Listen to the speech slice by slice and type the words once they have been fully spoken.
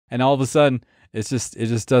And all of a sudden, it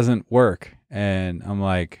just doesn't work. And I'm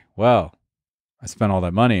like, well, I spent all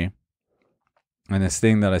that money, and this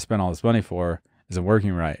thing that I spent all this money for isn't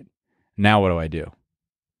working right. Now what do?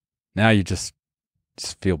 Now you just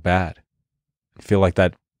feel bad. You feel like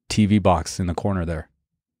that TV box in the corner there.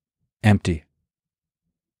 Empty.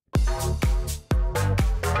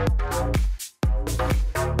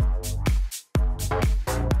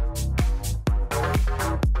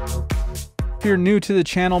 If you're new to the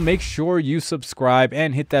channel, make sure you subscribe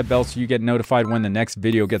and hit that bell so you get notified when the next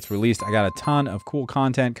video gets released. I got a ton of cool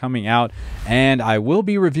content coming out, and I will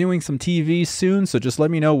be reviewing some TVs soon, so just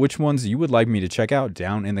let me know which ones you would like me to check out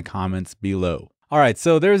down in the comments below. All right,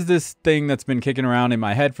 so there's this thing that's been kicking around in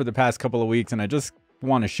my head for the past couple of weeks, and I just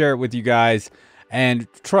want to share it with you guys. And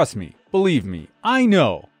trust me, believe me, I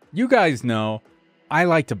know, you guys know, I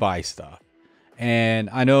like to buy stuff. And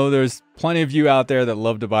I know there's plenty of you out there that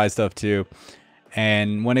love to buy stuff too.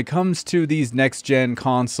 And when it comes to these next gen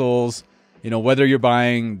consoles, you know, whether you're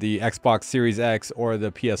buying the Xbox Series X or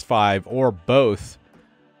the PS5 or both,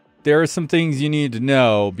 there are some things you need to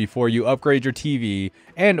know before you upgrade your TV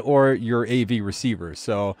and or your AV receiver.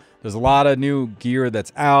 So there's a lot of new gear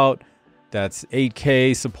that's out that's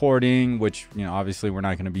 8K supporting, which, you know, obviously we're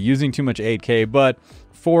not going to be using too much 8K, but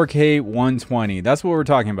 4K 120. That's what we're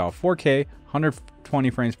talking about. 4K 120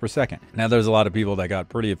 frames per second. Now, there's a lot of people that got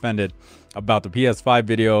pretty offended about the PS5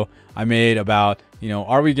 video I made about, you know,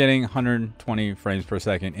 are we getting 120 frames per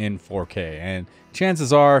second in 4K? And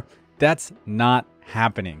chances are that's not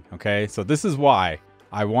happening, okay? So this is why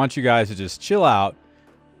I want you guys to just chill out.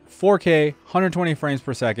 4K, 120 frames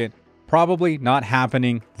per second, probably not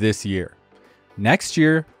happening this year. Next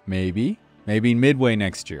year, maybe midway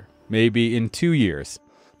next year, maybe in 2 years,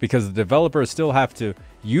 because the developers still have to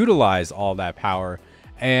utilize all that power.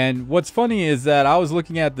 And what's funny is that I was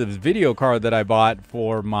looking at the video card that I bought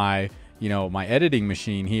for my, you know, my editing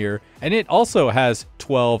machine here, and it also has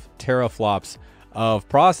 12 teraflops of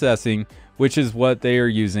processing, which is what they are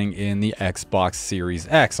using in the Xbox Series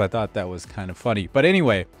X. I thought that was kind of funny. But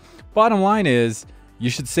anyway, bottom line is you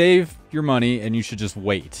should save your money and you should just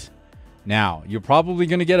wait. Now, you're probably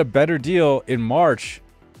going to get a better deal in March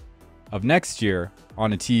of next year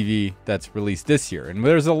on a TV that's released this year. And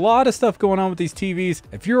there's a lot of stuff going on with these TVs.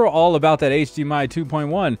 If you're all about that HDMI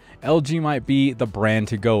 2.1, LG might be the brand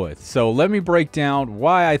to go with. So let me break down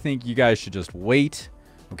why I think you guys should just wait,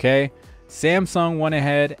 okay? Samsung went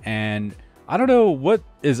ahead, and I don't know what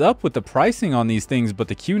is up with the pricing on these things, but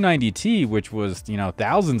the Q90T, which was, you know,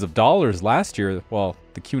 thousands of dollars last year, well,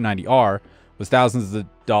 the Q90R was thousands of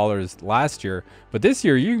dollars last year, but this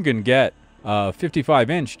year you can get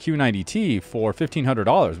 55-inch Q90T for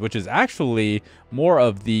 $1,500, which is actually more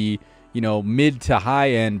of the, you know, mid to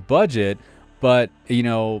high end budget. But, you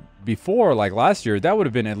know, before, like last year, that would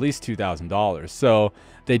have been at least $2,000. So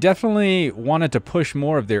they definitely wanted to push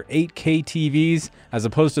more of their 8K TVs as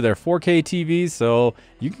opposed to their 4K TVs. So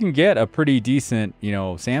you can get a pretty decent, you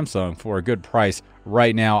know, Samsung for a good price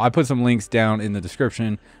right now. I put some links down in the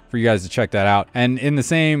description for you guys to check that out. And in the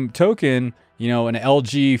same token, you know, an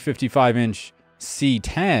LG 55-inch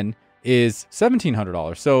C10 is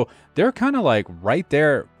 $1,700. So they're kind of like right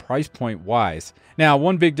there price point wise. Now,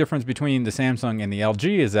 one big difference between the Samsung and the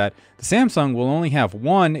LG is that the Samsung will only have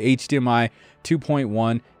one HDMI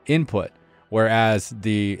 2.1 input, whereas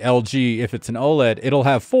the LG, if it's an OLED, it'll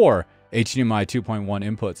have 4 HDMI 2.1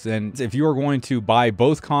 inputs. And if you're going to buy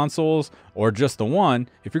both consoles or just the one,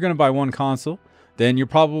 if you're going to buy one console, then you're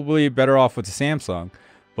probably better off with the Samsung.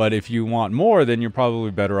 But if you want more, then you're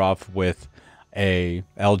probably better off with a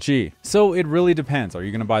LG. So it really depends. Are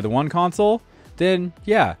you going to buy the one console? Then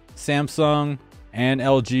yeah, Samsung and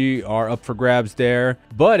LG are up for grabs there.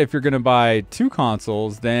 But if you're going to buy two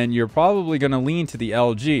consoles, then you're probably going to lean to the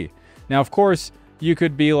LG. Now, of course, you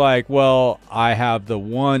could be like, well, I have the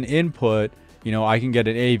one input, you know, I can get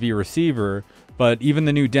an AV receiver, but even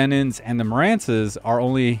the new Denons and the Marantzas are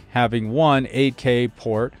only having one 8K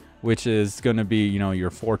port, which is going to be, you know,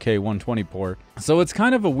 your 4K 120 port. So it's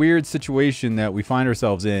kind of a weird situation that we find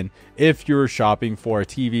ourselves in if you're shopping for a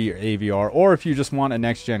TV or AVR, or if you just want a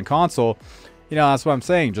next-gen console. You know, that's what I'm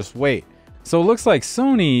saying, just wait. So it looks like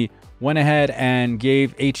Sony went ahead and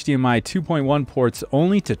gave HDMI 2.1 ports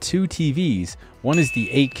only to two TVs. One is the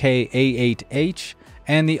 8K A8H,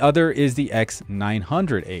 and the other is the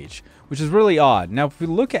X900H, which is really odd. Now, if we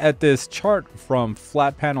look at this chart from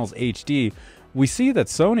Flat Panels HD, we see that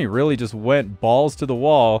Sony really just went balls to the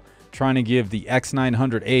wall trying to give the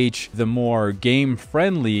X900H the more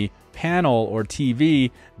game-friendly panel or TV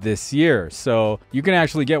this year. So you can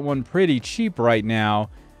actually get one pretty cheap right now,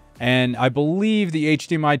 And I believe the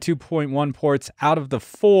HDMI 2.1 ports, out of the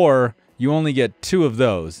 4, you only get 2 of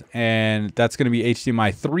those. And that's going to be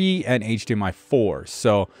HDMI 3 and HDMI 4.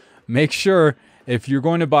 So make sure if you're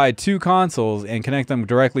going to buy 2 consoles and connect them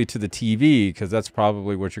directly to the TV, because that's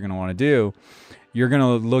probably what you're going to want to do, you're going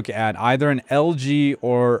to look at either an LG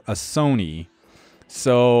or a Sony.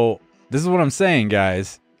 So this is what I'm saying,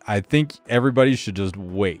 guys. I think everybody should just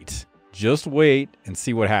wait. Just wait and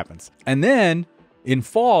see what happens. And then in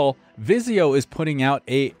fall, Vizio is putting out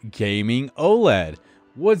a gaming OLED.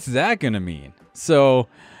 What's that going to mean? So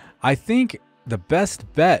I think the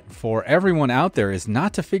best bet for everyone out there is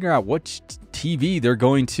not to figure out which TV they're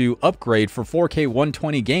going to upgrade for 4K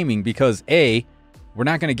 120 gaming, because A, we're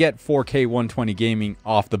not going to get 4K 120 gaming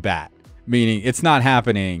off the bat, meaning it's not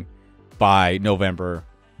happening by November,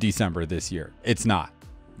 December this year. It's not.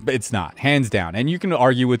 It's not, hands down. And you can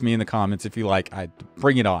argue with me in the comments if you like. I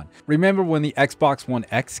bring it on. Remember when the Xbox One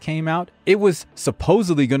X came out? It was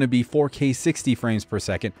supposedly going to be 4K 60 frames per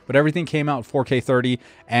second, but everything came out 4K 30.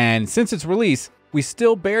 And since its release, we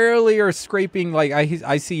still barely are scraping, like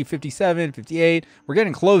I see 57, 58. We're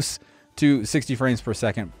getting close to 60 frames per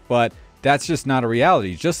second, but that's just not a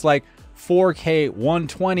reality. Just like 4K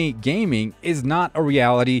 120 gaming is not a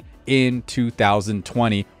reality in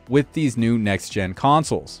 2020 with these new next-gen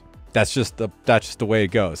consoles. That's just the way it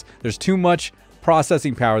goes. There's too much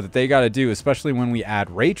processing power that they got to do, especially when we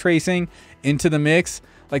add ray tracing into the mix.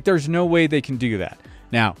 Like, there's no way they can do that.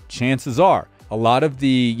 Now, chances are a lot of the,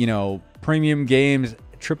 you know, premium games,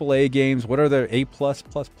 AAA games, what are the A+++,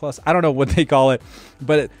 I don't know what they call it,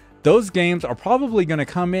 but those games are probably going to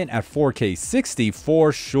come in at 4K 60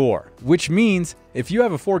 for sure, which means if you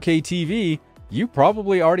have a 4K TV, you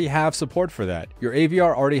probably already have support for that. Your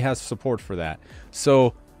AVR already has support for that.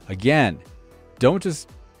 So again, don't just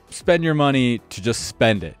spend your money to just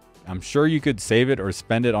spend it. I'm sure you could save it or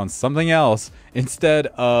spend it on something else instead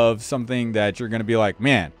of something that you're going to be like,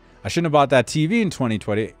 man, I shouldn't have bought that TV in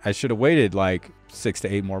 2020. I should have waited like 6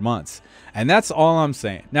 to 8 more months. And that's all I'm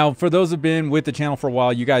saying. Now, for those who've been with the channel for a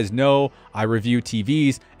while, you guys know I review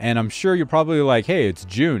TVs, and I'm sure you're probably like, hey, it's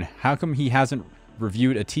June. How come he hasn't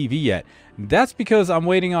reviewed a TV yet? That's because I'm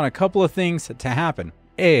waiting on a couple of things to happen.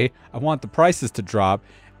 A, I want the prices to drop.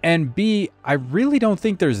 And B, I really don't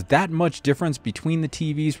think there's that much difference between the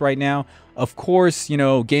TVs right now. Of course, you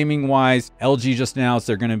know, gaming wise, LG just announced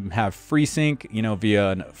they're going to have FreeSync, you know,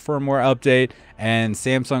 via a firmware update. And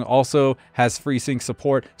Samsung also has FreeSync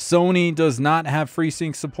support. Sony does not have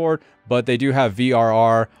FreeSync support, but they do have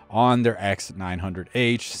VRR on their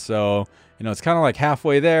X900H. So, you know, it's kind of like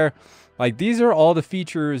halfway there. Like, these are all the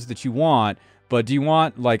features that you want, but do you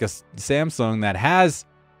want like a Samsung that has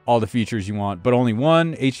all the features you want, but only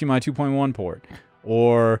one HDMI 2.1 port?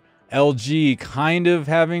 Or LG kind of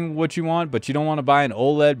having what you want, but you don't want to buy an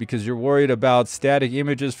OLED because you're worried about static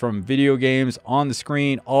images from video games on the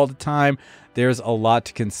screen all the time? There's a lot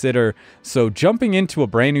to consider. So jumping into a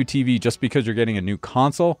brand new TV just because you're getting a new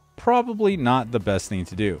console, probably not the best thing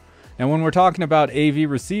to do. And when we're talking about AV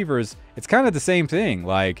receivers, it's kind of the same thing.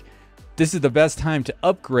 Like, this is the best time to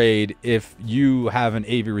upgrade if you have an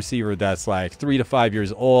AV receiver that's like 3 to 5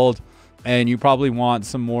 years old and you probably want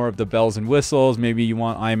some more of the bells and whistles. Maybe you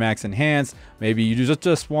want IMAX enhanced. Maybe you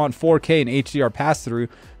just want 4K and HDR pass-through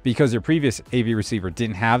because your previous AV receiver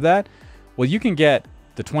didn't have that. Well, you can get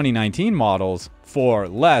the 2019 models for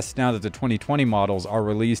less now that the 2020 models are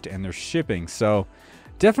released and they're shipping. So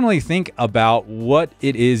definitely think about what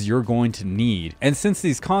it is you're going to need. And since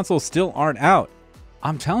these consoles still aren't out,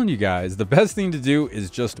 I'm telling you guys, the best thing to do is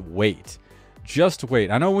just wait. Just wait.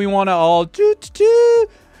 I know we want to all jump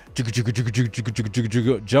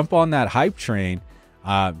on that hype train.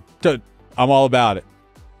 I'm all about it.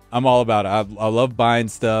 I'm all about it. I love buying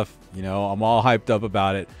stuff. You know, I'm all hyped up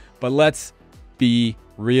about it. But let's be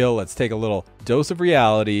real. Let's take a little dose of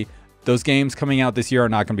reality. Those games coming out this year are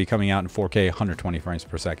not going to be coming out in 4K 120 frames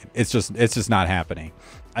per second. It's just not happening.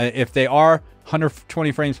 If they are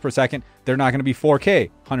 120 frames per second, they're not going to be 4K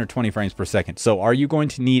 120 frames per second. So are you going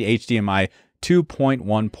to need HDMI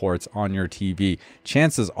 2.1 ports on your TV?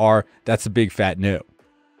 Chances are that's a big fat no.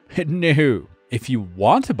 No. If you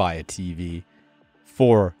want to buy a TV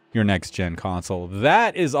for your next gen console,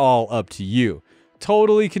 that is all up to you.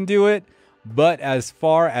 Totally can do it. But as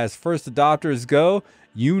far as first adopters go,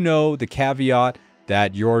 you know the caveat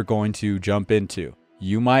that you're going to jump into.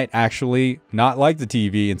 You might actually not like the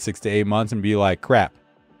TV in 6 to 8 months and be like, crap,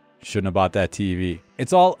 shouldn't have bought that TV.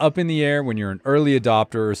 It's all up in the air when you're an early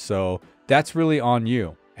adopter, so that's really on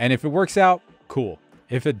you. And if it works out, cool.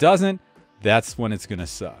 If it doesn't, that's when it's gonna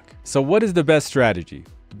suck. So what is the best strategy?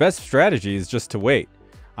 The best strategy is just to wait.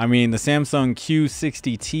 I mean, the Samsung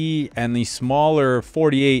Q60T and the smaller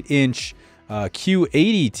 48-inch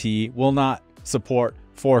Q80T will not support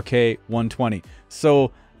 4K 120.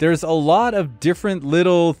 So there's a lot of different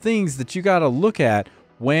little things that you got to look at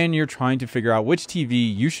when you're trying to figure out which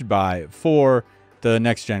TV you should buy for the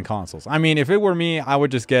next gen consoles. I mean, if it were me, I would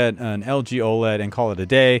just get an LG OLED and call it a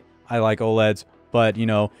day. I like OLEDs, but you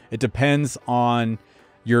know, it depends on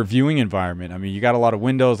your viewing environment. I mean, you got a lot of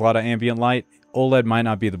windows, a lot of ambient light. OLED might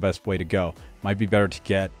not be the best way to go. Might be better to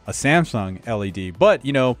get a Samsung LED. But,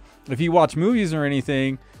 you know, if you watch movies or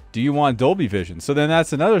anything, do you want Dolby Vision? So then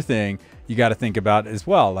that's another thing you got to think about as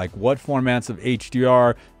well. Like, what formats of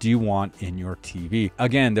HDR do you want in your TV?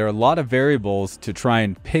 Again, there are a lot of variables to try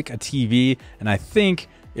and pick a TV. And I think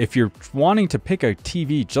if you're wanting to pick a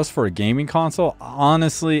TV just for a gaming console,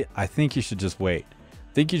 honestly, I think you should just wait.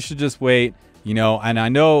 You know, and I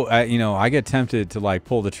know, you know, I get tempted to like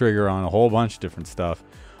pull the trigger on a whole bunch of different stuff,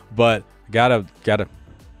 but gotta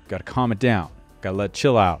calm it down. Gotta let it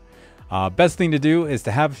chill out. Best thing to do is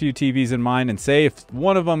to have a few TVs in mind, and say if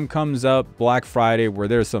one of them comes up Black Friday where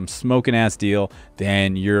there's some smoking ass deal,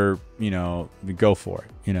 then you're, you know, go for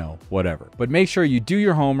it, you know, whatever. But make sure you do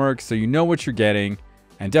your homework so you know what you're getting,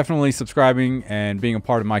 and definitely subscribing and being a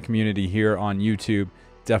part of my community here on YouTube.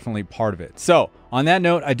 Definitely part of it. So on that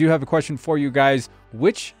note, I do have a question for you guys.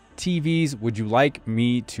 Which TVs would you like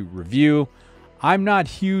me to review? I'm not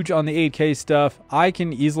huge on the 8K stuff. I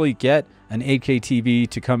can easily get an 8K TV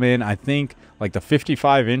to come in. I think like the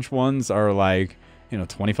 55-inch ones are like, you know,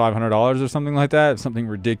 $2,500 or something like that, something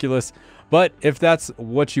ridiculous. But if that's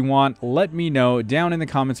what you want, let me know down in the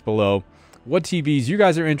comments below what TVs you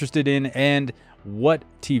guys are interested in and what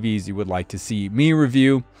TVs you would like to see me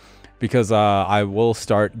review, because I will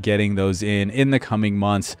start getting those in the coming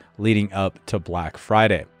months leading up to Black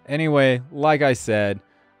Friday. Anyway, like I said,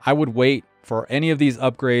 I would wait for any of these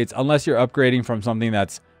upgrades unless you're upgrading from something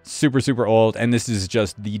that's super old and this is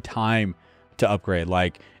just the time to upgrade.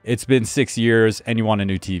 Like, it's been 6 years and you want a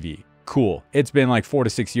new TV. Cool. It's been like 4 to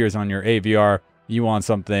 6 years on your AVR. You want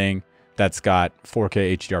something that's got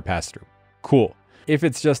 4K HDR pass-through. Cool. If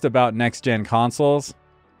it's just about next-gen consoles,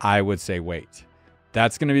 I would say wait.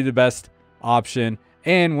 That's going to be the best option.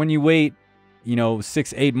 And when you wait, you know,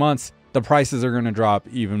 6-8 months, the prices are going to drop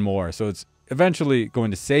even more. So it's eventually going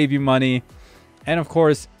to save you money and, of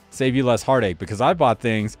course, save you less heartache, because I bought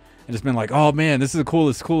things and just been like, oh man, this is the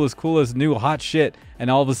coolest new hot shit. And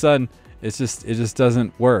all of a sudden it just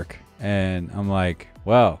doesn't work. And I'm like,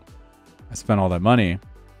 well, I spent all that money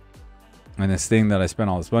and this thing that I spent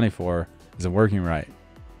all this money for isn't working right.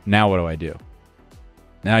 Now what do I do?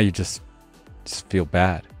 Now you just feel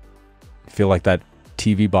bad. You feel like that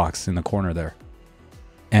TV box in the corner there.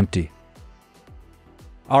 Empty.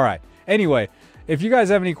 All right. Anyway, if you guys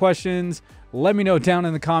have any questions, let me know down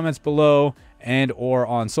in the comments below and or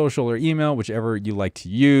on social or email, whichever you like to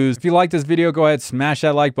use. If you like this video, go ahead, smash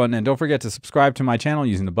that like button, and don't forget to subscribe to my channel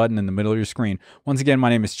using the button in the middle of your screen. Once again, my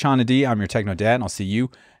name is Chana D. I'm your Techno Dad, and I'll see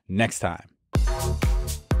you next time.